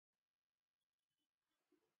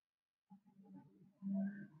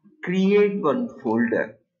Create one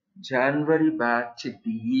folder, January batch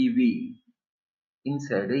DEV,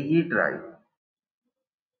 inside a E drive.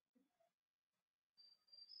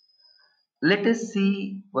 Let us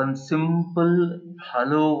see one simple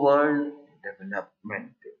Hello World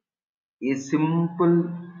development. A simple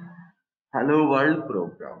Hello World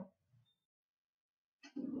program.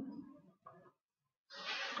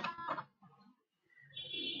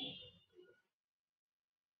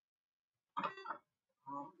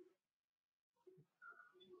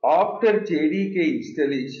 After JDK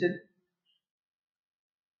installation,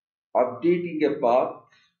 updating a path.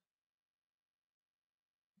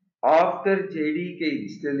 After JDK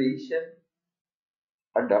installation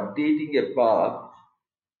and updating a path,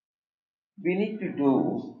 we need to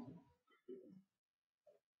do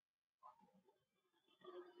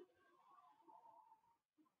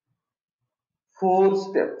 4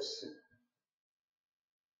 steps.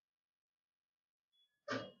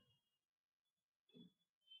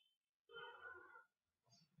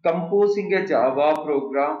 Composing a Java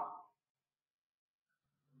program,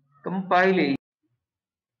 compiling.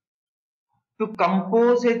 To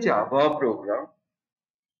compose a Java program,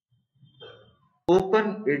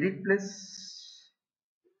 open editplus.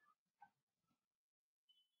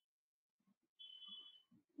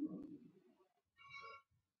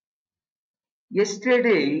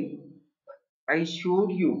 Yesterday, I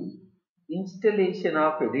showed you installation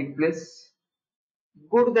of editplus.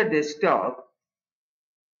 Go to the desktop.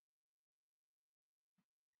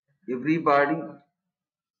 Everybody,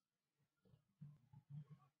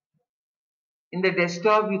 in the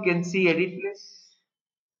desktop you can see editplus.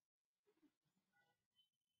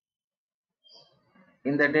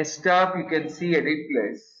 In the desktop you can see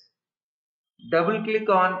editplus. Double click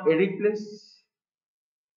on editplus.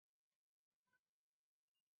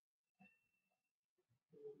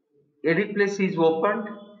 Editplus is opened.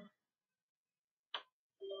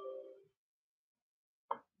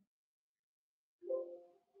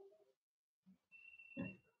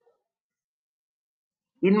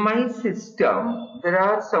 In my system, there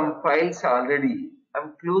are some files already.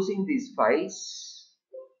 I'm closing these files.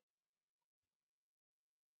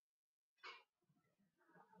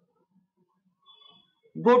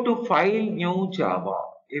 Go to File, New Java.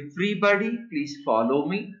 Everybody, please follow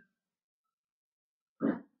me.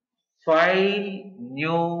 File,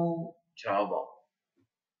 New Java.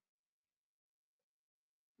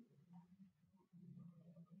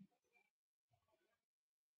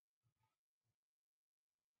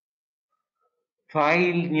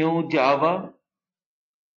 File, New Java.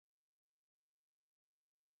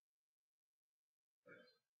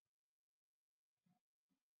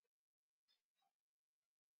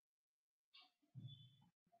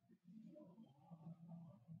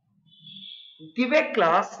 Give a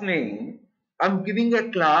class name. I'm giving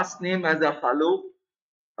a class name as a hello.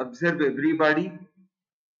 Observe everybody.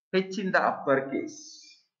 H in the uppercase.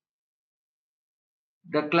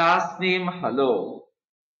 The class name hello.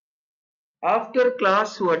 After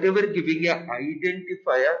class, whatever giving a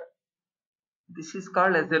identifier, this is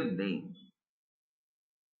called as a name.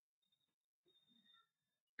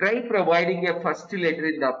 Try providing a first letter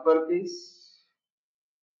in the uppercase.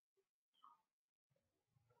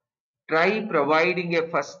 Try providing a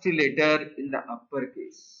first letter in the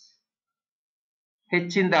uppercase.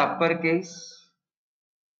 H in the uppercase.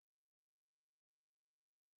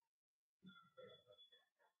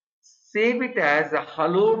 Save it as a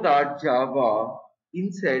hello.java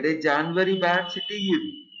inside a January batch dev.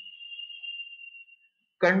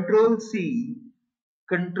 Control C,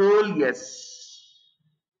 Control S.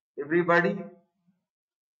 Everybody,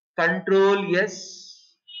 Control S.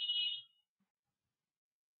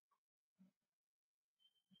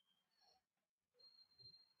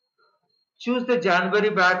 Choose the January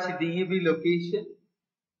batch dev location.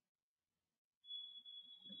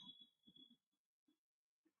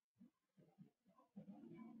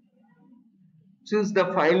 Choose the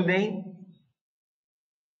file name.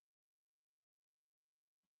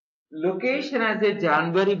 Location as a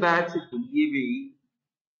January batch dev.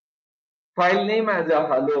 File name as a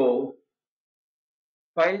hello.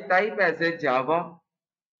 File type as a Java.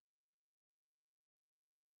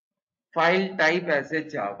 File type as a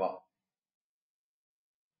Java.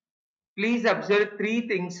 Please observe 3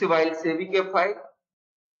 things while saving a file.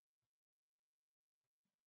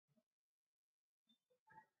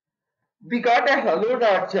 We got a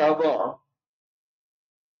hello.java.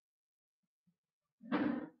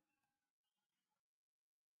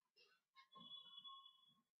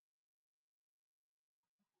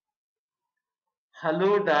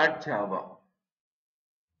 Hello.java.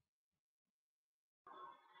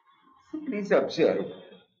 Please observe.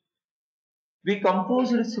 We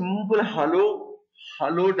composed a simple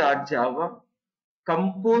hello.java.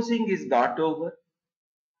 Composing is got over.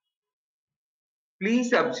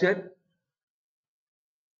 Please observe.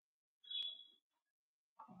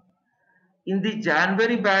 In the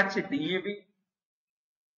January batch DEV,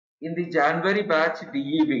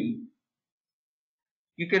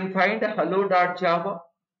 you can find a hello.java.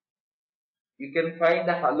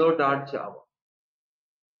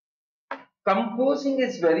 Composing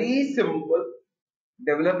is very simple.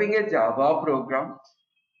 Developing a Java program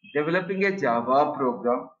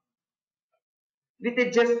with a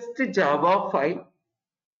just Java file.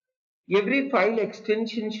 Every file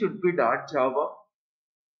extension should be .java.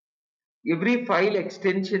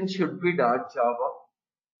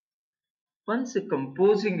 Once the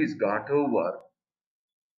composing is got over,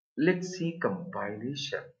 let's see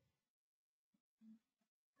compilation.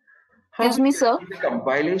 How Excuse me, sir. the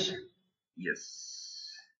compilation? Yes.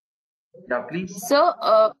 Yeah, please.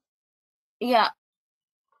 So, yeah.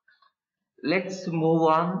 Let's move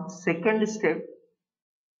on. Second step.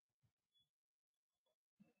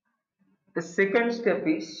 The second step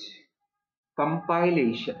is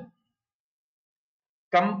compilation.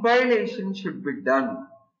 Compilation should be done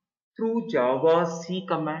through Java C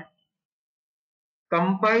command.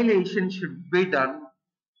 Compilation should be done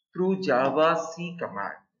through Java C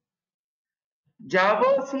command.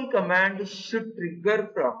 Java C command should trigger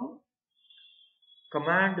from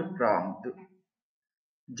command prompt.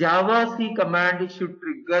 Java C command should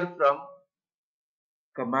trigger from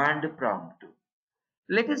command prompt.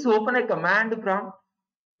 Let us open a command prompt.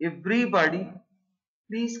 Everybody,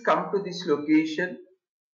 please come to this location.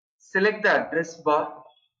 Select the address bar.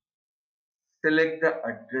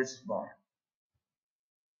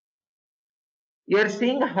 You are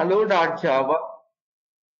seeing hello.java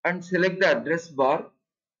and select the address bar.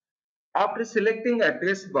 After selecting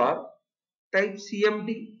address bar, type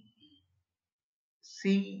cmd.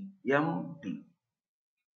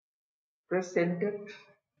 Press enter.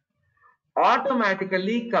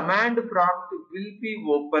 Automatically command prompt will be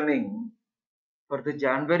opening for the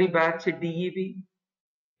January batch DEV.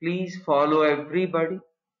 Please follow everybody.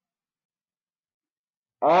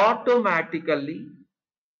 Automatically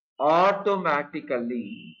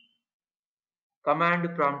command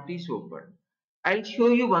prompt is opened. I'll show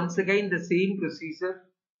you once again the same procedure.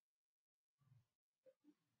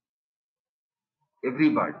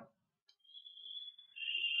 Everybody.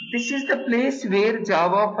 This is the place where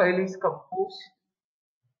Java file is composed.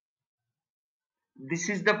 This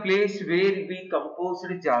is the place where we composed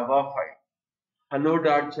Java file.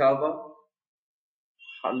 Hello.java.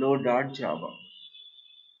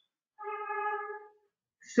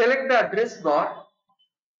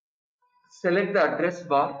 Select the address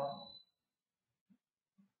bar.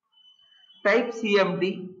 Type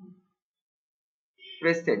cmd.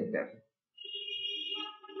 Press enter.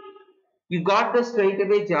 You got the straight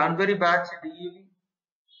away January batch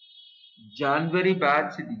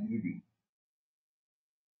DEV.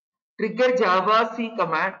 Trigger Java C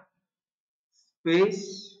command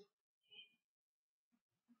space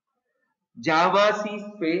Java C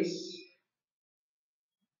space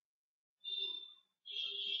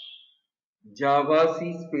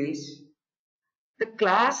the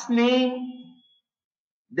class name,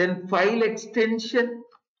 then file extension.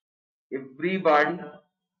 Everybody,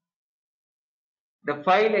 the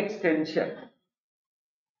file extension,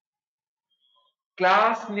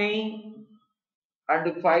 class name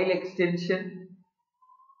and file extension,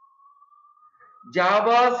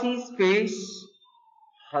 Java C space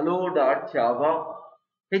hello.java,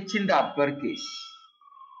 H in the uppercase.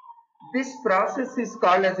 This process is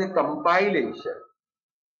called as a compilation.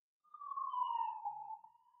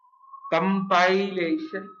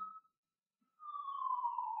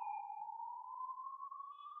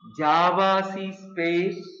 Java C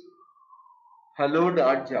space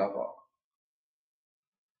hello.java.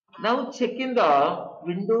 Now check in the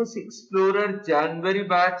Windows Explorer January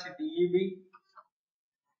batch DEV.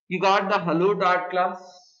 You got the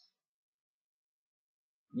hello.class.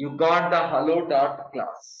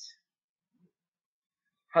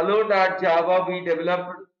 Hello.java we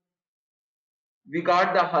developed. We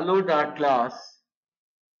got the hello.class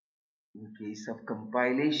in case of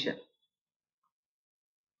compilation.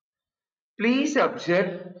 Please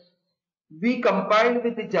observe, we compiled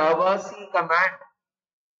with the Java C command.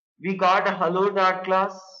 We got a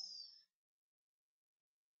hello.class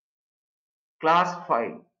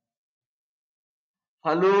file.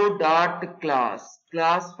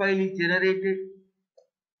 Class file is generated.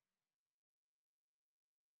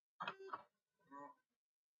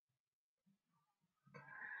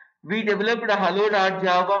 We developed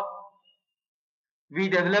hello.java. We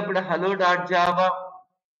developed hello.java.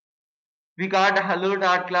 We got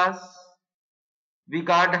hello.class. We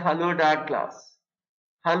got hello.class.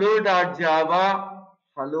 Hello.java.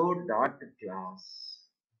 Hello.class.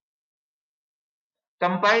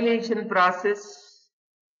 Compilation process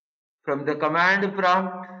from the command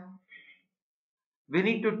prompt. We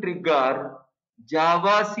need to trigger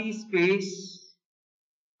javac space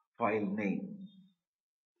file name.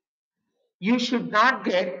 You should not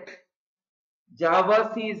get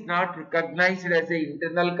javac is not recognized as an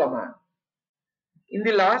internal command. In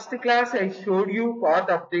the last class, I showed you path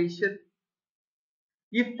updation.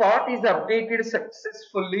 If path is updated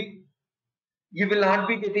successfully, you will not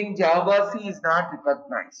be getting javac is not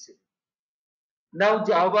recognized. Now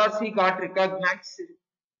javac got recognized.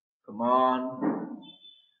 Come on.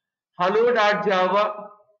 Hello.java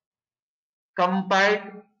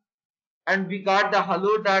compiled and we got the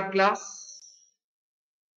hello.class.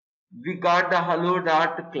 We got the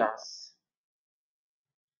hello.class.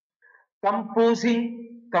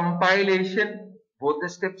 Composing, compilation, both the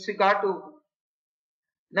steps we got over.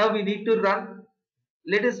 Now we need to run.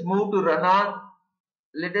 Let us move to run on.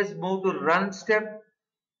 Let us move to run step.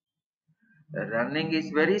 The running is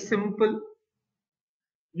very simple.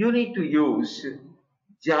 You need to use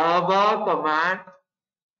Java command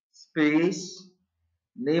space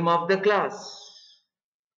name of the class.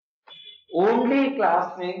 Only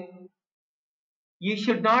class name. You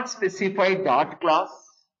should not specify dot class.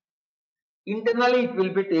 Internally it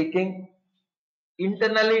will be taking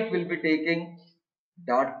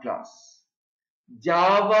dot class.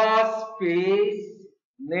 Java space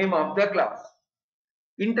name of the class.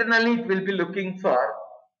 Internally it will be looking for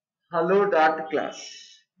hello dot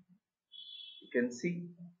class. You can see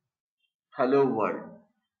hello world.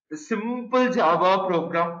 The simple Java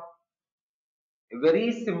program, a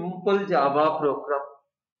very simple Java program.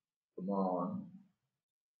 Come on.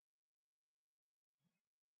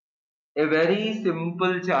 A very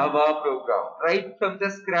simple Java program. Right from the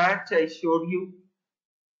scratch I showed you.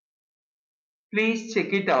 Please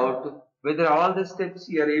check it out whether all the steps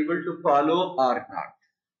you are able to follow or not.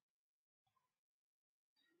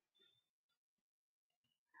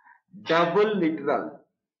 Double literal.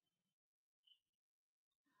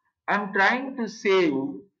 I am trying to save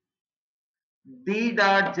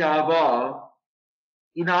d.java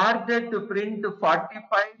in order to print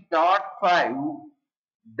 45.5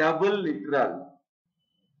 double literal.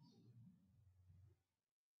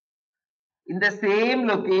 In the same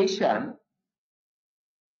location,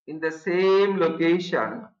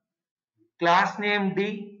 class name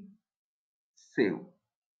D, save.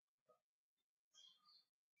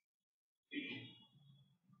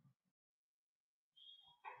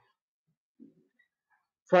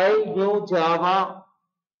 File new Java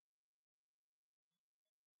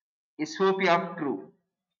SOP of true.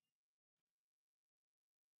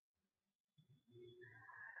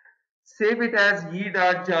 Save it as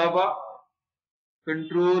e.java,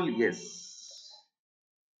 control yes.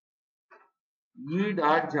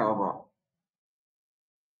 e.java.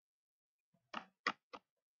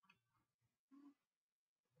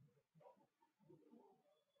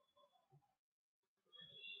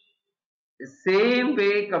 The same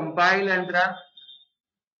way compile and run.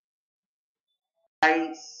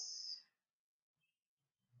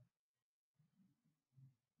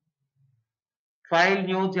 File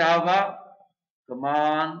new Java. Come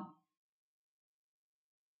on.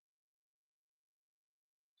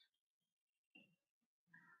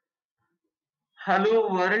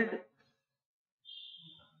 Hello world.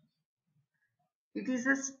 It is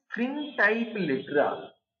a string type literal.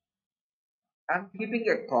 I'm keeping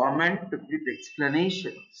a comment with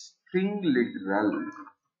explanation. String literal.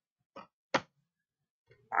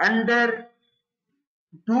 Under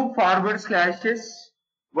two forward slashes,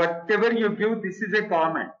 whatever you give, this is a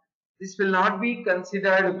comment. This will not be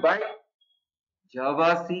considered by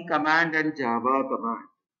javac command and Java command.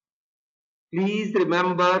 Please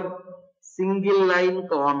remember single line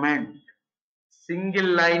comment,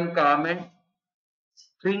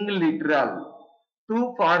 string literal,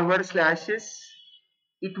 two forward slashes.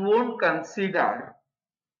 It won't consider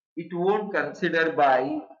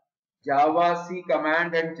by javac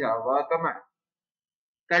command and Java command.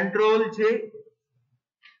 Control J.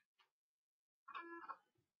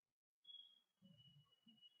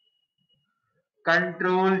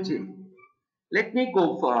 Control J. Let me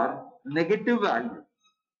go for negative value.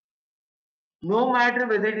 No matter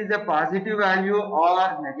whether it is a positive value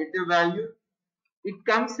or negative value, it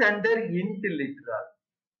comes under int literal.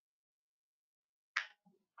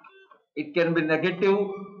 It can be negative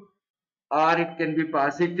or it can be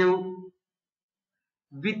positive.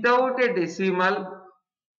 Without a decimal,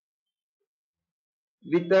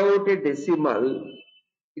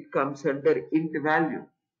 it comes under int value.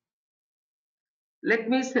 Let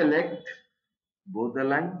me select both the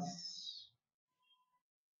lines.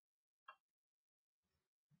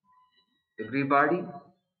 Everybody,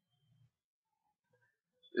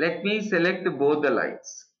 let me select both the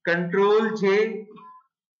lines. Control J.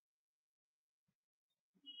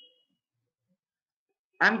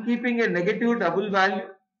 I'm keeping a negative double value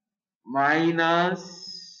minus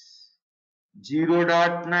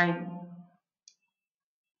 0.9.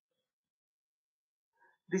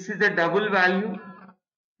 This is the double value,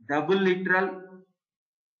 double literal.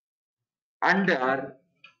 Under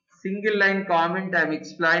single line comment, I am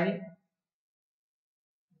explaining.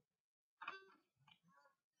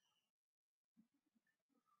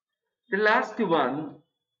 The last one,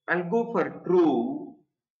 I'll go for true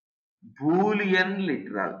Boolean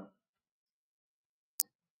literal.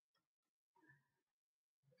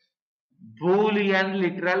 Boolean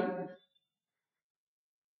literal.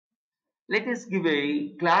 Let us give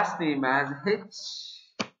a class name as H.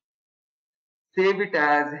 Save it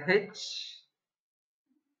as H.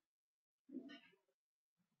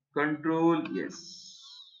 Control yes.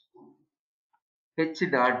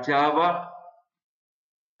 H.java.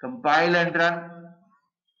 Compile and run.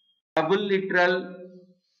 Double literal,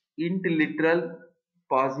 int literal,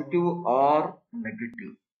 positive or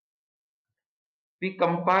negative. We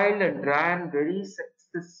compiled and ran very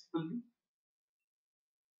successfully.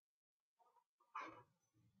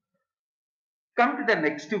 Come to the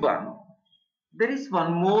next one. There is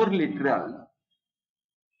one more literal.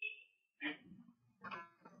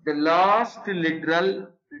 The last literal,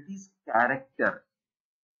 that is character.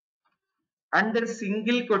 Under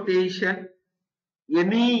single quotation,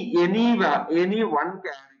 any one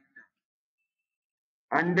character.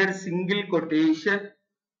 Under single quotation,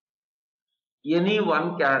 any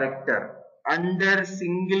one character. Under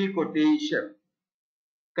single quotation.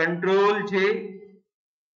 Control J.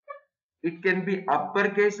 It can be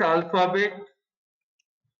uppercase alphabet.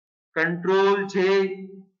 Control J.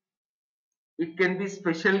 It can be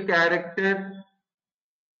special character.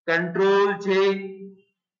 Control J.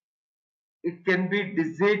 It can be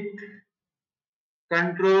digit.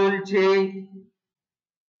 Control J.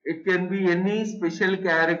 It can be any special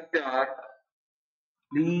character.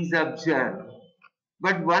 Please observe.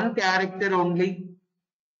 But one character only.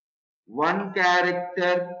 One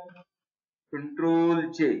character.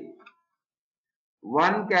 Control J.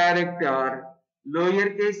 One character.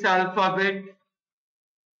 Lowercase alphabet.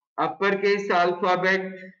 Uppercase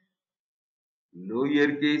alphabet.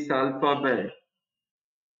 Lowercase alphabet.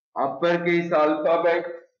 Uppercase alphabet.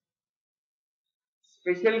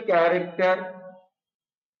 Special character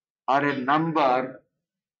or a number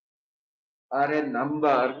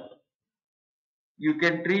you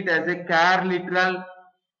can treat as a char literal.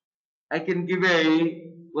 I can give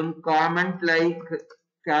a one comment like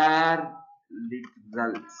char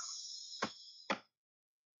literals.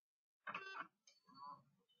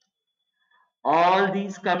 All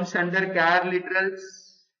these comes under char literals.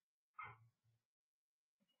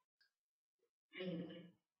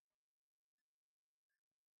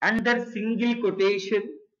 Under single quotation,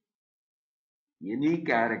 any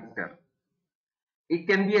character. It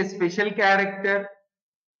can be a special character.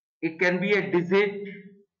 It can be a digit.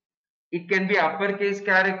 It can be uppercase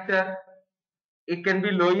character. It can be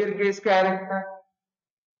lowercase character.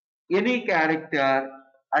 Any character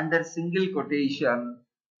under single quotation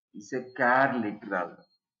is a char literal.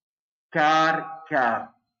 Char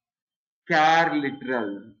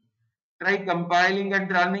literal. Try compiling and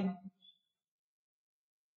running.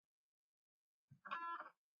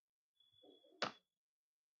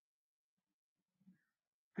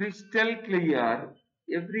 Crystal clear.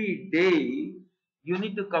 Every day you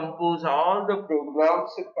need to compose all the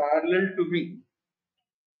programs parallel to me.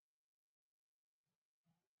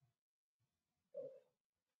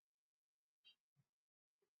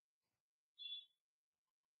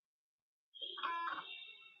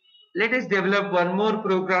 Let us develop one more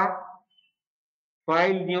program.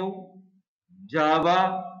 File new,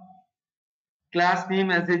 Java, class name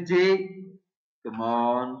as a J. Come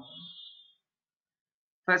on.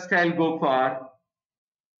 First I'll go for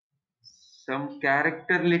some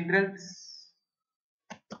character literals.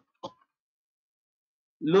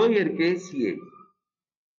 Lowercase a.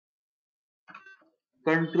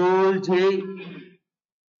 Control J.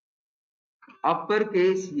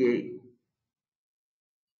 Uppercase a.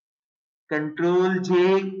 Control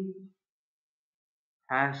J.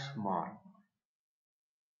 Hash mark.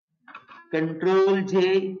 Control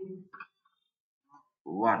J.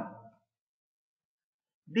 1.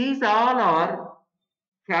 These all are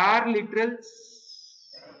char literals.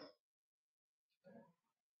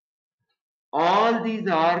 All these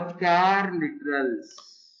are char literals.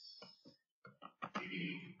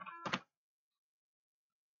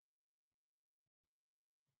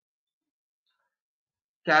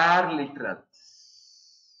 Char literals.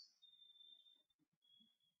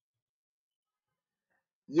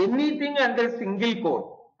 Anything under single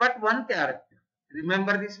quote, but one character.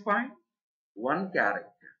 Remember this point? One character.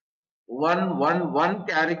 One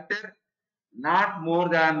character, not more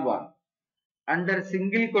than one. Under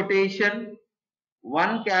single quotation,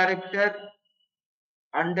 one character.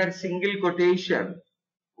 Under single quotation,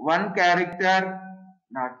 one character,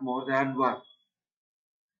 not more than one.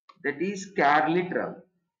 That is char literal.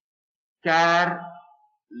 Char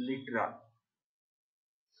literal.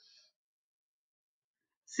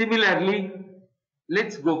 Similarly,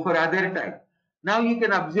 let's go for other type. Now you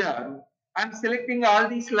can observe, I'm selecting all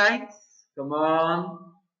these lines. Come on.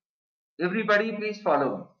 Everybody please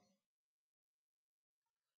follow me.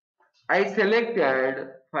 I selected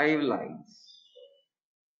 5 lines.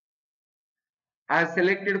 I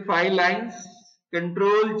selected 5 lines.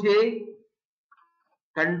 Control J.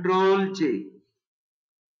 Control J.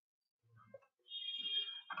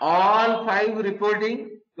 All 5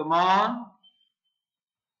 reporting. Come on.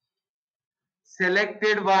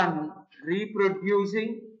 Selected one.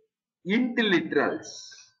 Reproducing int literals.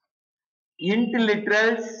 Int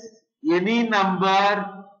literals, any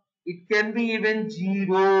number, it can be even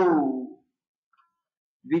 0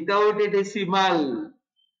 without a decimal.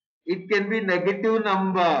 It can be negative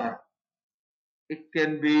number. It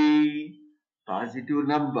can be positive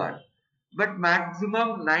number. But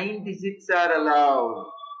maximum 9 digits are allowed.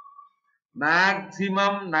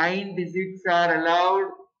 Maximum 9 digits are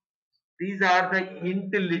allowed. These are the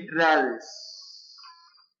int literals.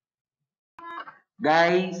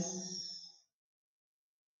 Guys,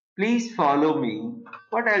 please follow me.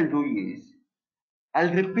 What I'll do is,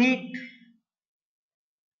 I'll repeat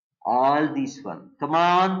all this one. Come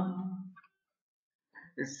on.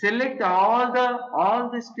 Select all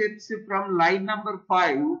the steps from line number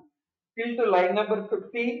 5 till to line number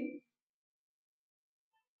 15.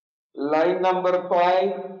 Line number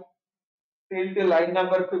 5 till to line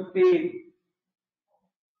number 15.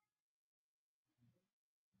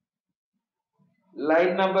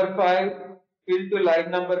 Line number 5 till to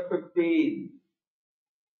line number 15.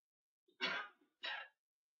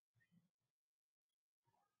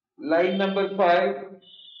 Line number 5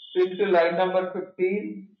 till to line number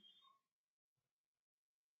 15.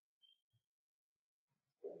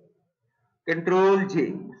 Control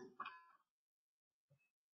J.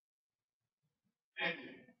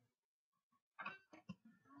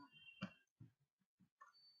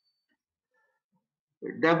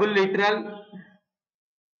 Double literal.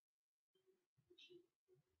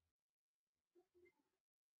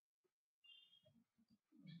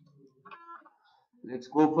 Let's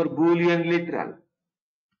go for Boolean literal.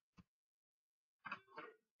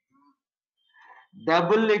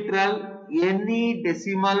 Double literal, any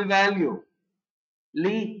decimal value.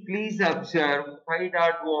 Please observe 5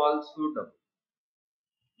 dot wall suitable.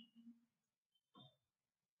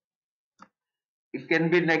 It can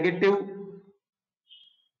be negative.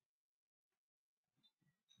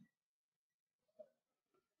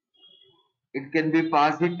 It can be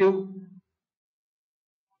positive.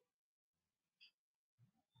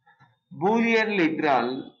 Boolean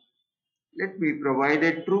literal, let me provide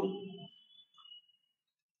a true.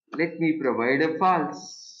 Let me provide a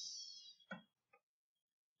false.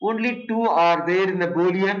 Only 2 are there in the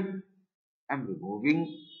Boolean. I am removing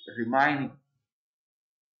remaining.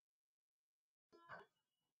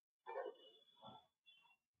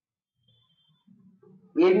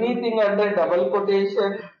 Anything under double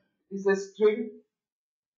quotation is a string.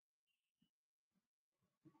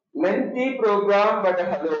 Lengthy program but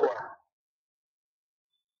hello world.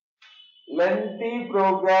 Lengthy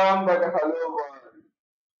program but hello world.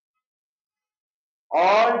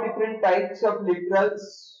 All different types of literals.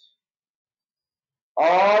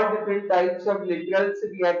 All different types of literals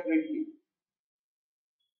we are treating.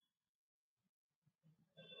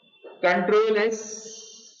 Control S.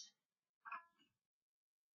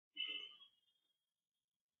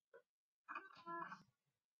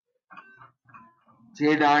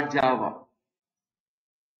 J.Java.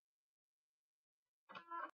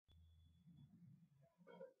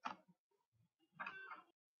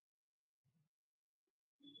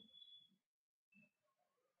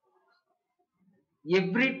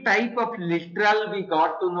 Every type of literal we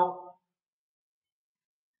got to know.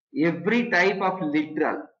 Every type of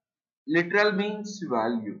literal. Literal means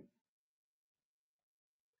value.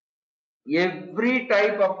 Every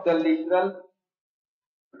type of the literal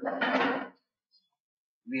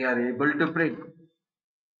we are able to print.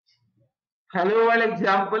 Hello world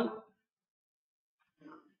example.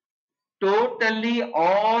 Totally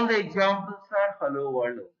all the examples are hello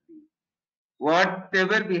world only.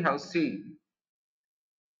 Whatever we have seen,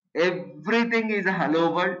 everything is a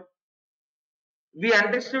hello world. We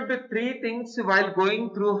understood the three things while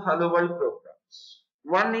going through hello world programs.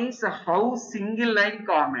 One is how single line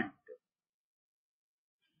comment.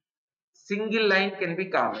 Single line can be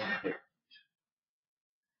commented.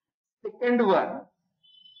 Second one,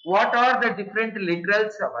 what are the different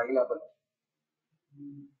literals available?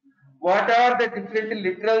 What are the different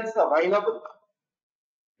literals available?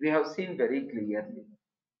 We have seen very clearly.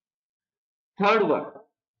 Third one,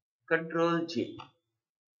 Control J.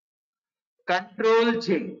 Control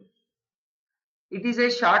J. It is a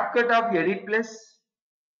shortcut of editplus.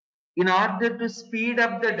 In order to speed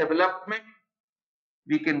up the development,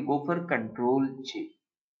 we can go for Control J.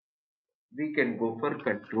 We can go for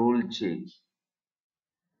Control J.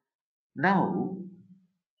 Now,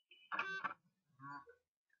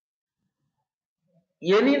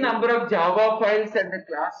 any number of Java files and the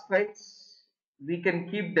class files, we can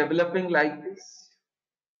keep developing like this.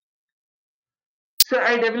 So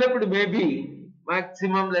I developed maybe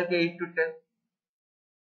maximum like 8 to 10.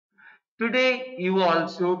 Today you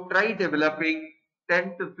also try developing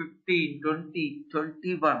 10 to 15, 20,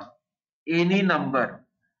 21, any number.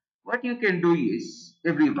 What you can do is,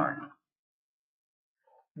 everyone,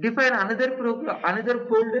 define another program, another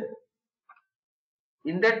folder.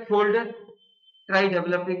 In that folder, try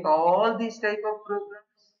developing all these type of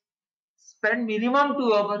programs. Spend minimum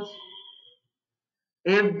 2 hours.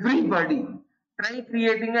 Everybody, try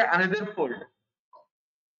creating another folder.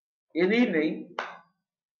 Any name,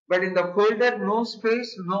 but in the folder, no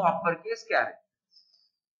space, no uppercase character.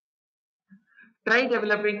 Try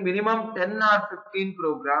developing minimum 10 or 15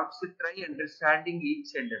 programs. Try understanding each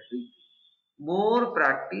and everything. More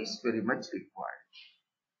practice very much required.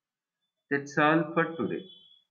 That's all for today.